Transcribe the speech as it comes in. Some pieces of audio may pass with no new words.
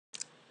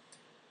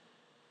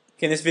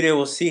Okay, in this video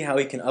we'll see how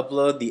we can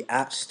upload the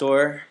App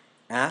Store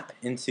app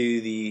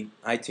into the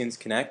iTunes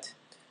Connect.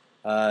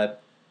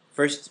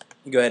 First,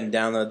 you go ahead and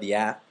download the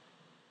app,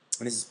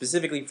 and this is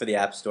specifically for the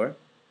App Store.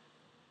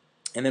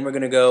 And then we're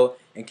going to go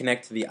and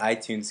connect to the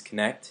iTunes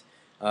Connect.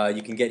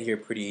 You can get here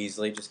pretty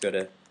easily. Just go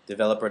to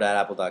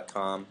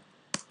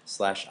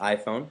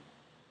developer.apple.com/iPhone,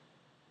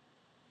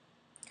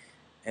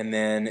 and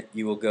then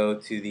you will go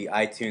to the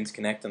iTunes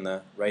Connect on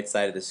the right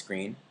side of the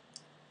screen,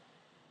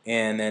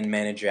 and then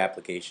manage your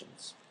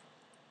applications.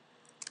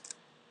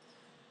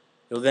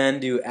 You'll then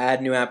do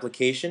Add New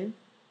Application,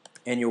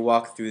 and you'll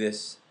walk through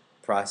this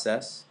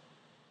process.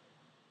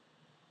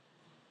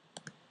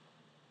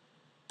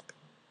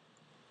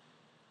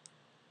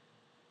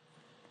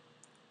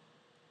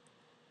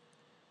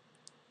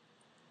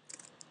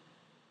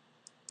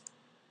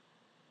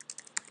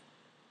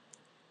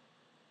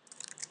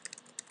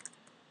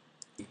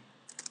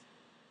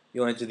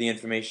 You'll enter the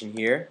information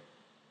here.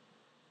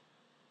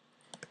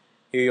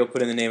 Here you'll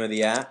put in the name of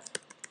the app,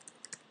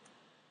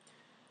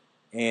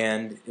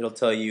 and it'll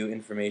tell you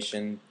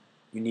information,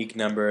 unique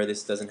number,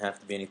 this doesn't have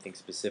to be anything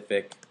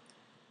specific,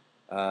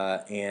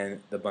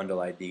 and the bundle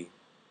ID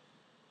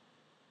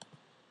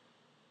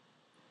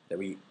that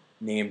we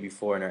named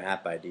before in our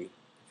app ID,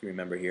 if you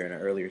remember here in our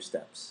earlier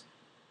steps.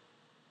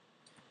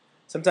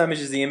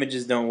 Sometimes the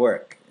images don't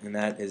work, and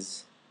that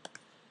is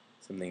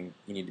something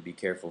you need to be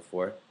careful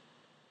for.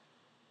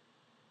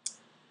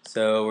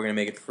 So we're going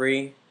to make it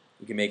free.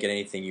 You can make it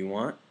anything you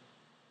want.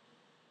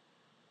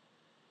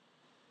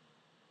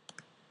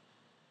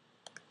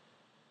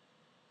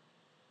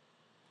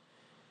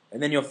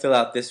 And then you'll fill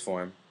out this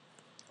form,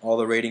 all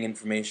the rating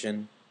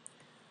information,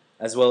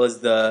 as well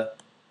as the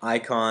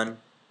icon,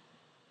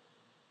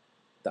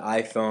 the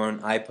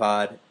iPhone,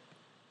 iPod,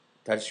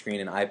 touchscreen,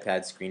 and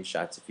iPad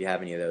screenshots if you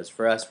have any of those.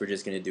 For us, we're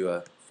just going to do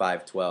a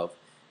 512.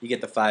 You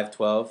get the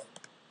 512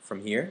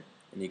 from here,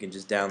 and you can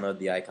just download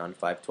the icon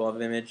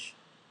 512 image,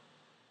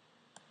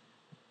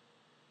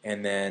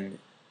 and then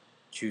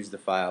choose the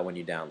file when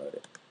you download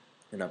it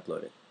and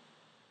upload it.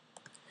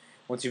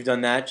 Once you've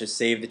done that, just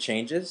save the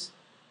changes.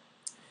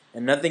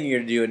 And another thing you're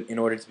going to do in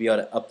order to be able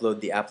to upload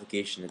the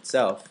application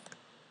itself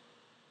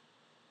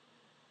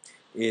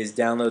is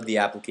download the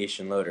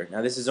application loader.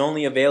 Now this is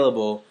only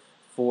available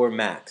for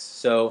Macs.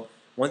 So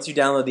once you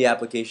download the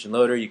application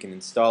loader, you can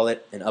install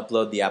it and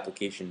upload the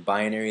application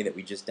binary that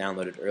we just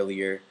downloaded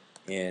earlier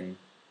in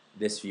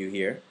this view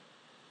here.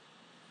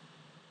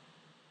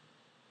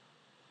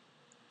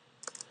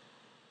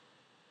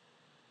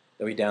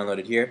 That we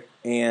downloaded here.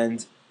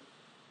 And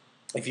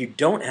if you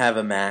don't have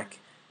a Mac,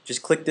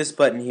 just click this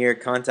button here,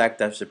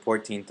 contact our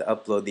support team to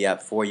upload the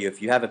app for you.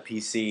 If you have a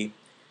PC,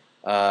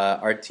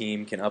 our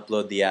team can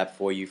upload the app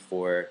for you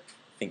for, I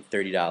think,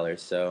 $30.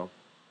 So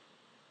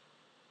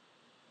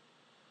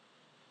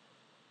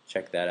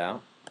check that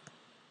out.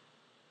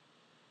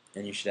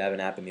 And you should have an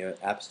app in the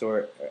App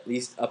Store, or at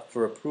least up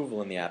for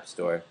approval in the App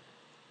Store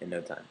in no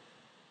time.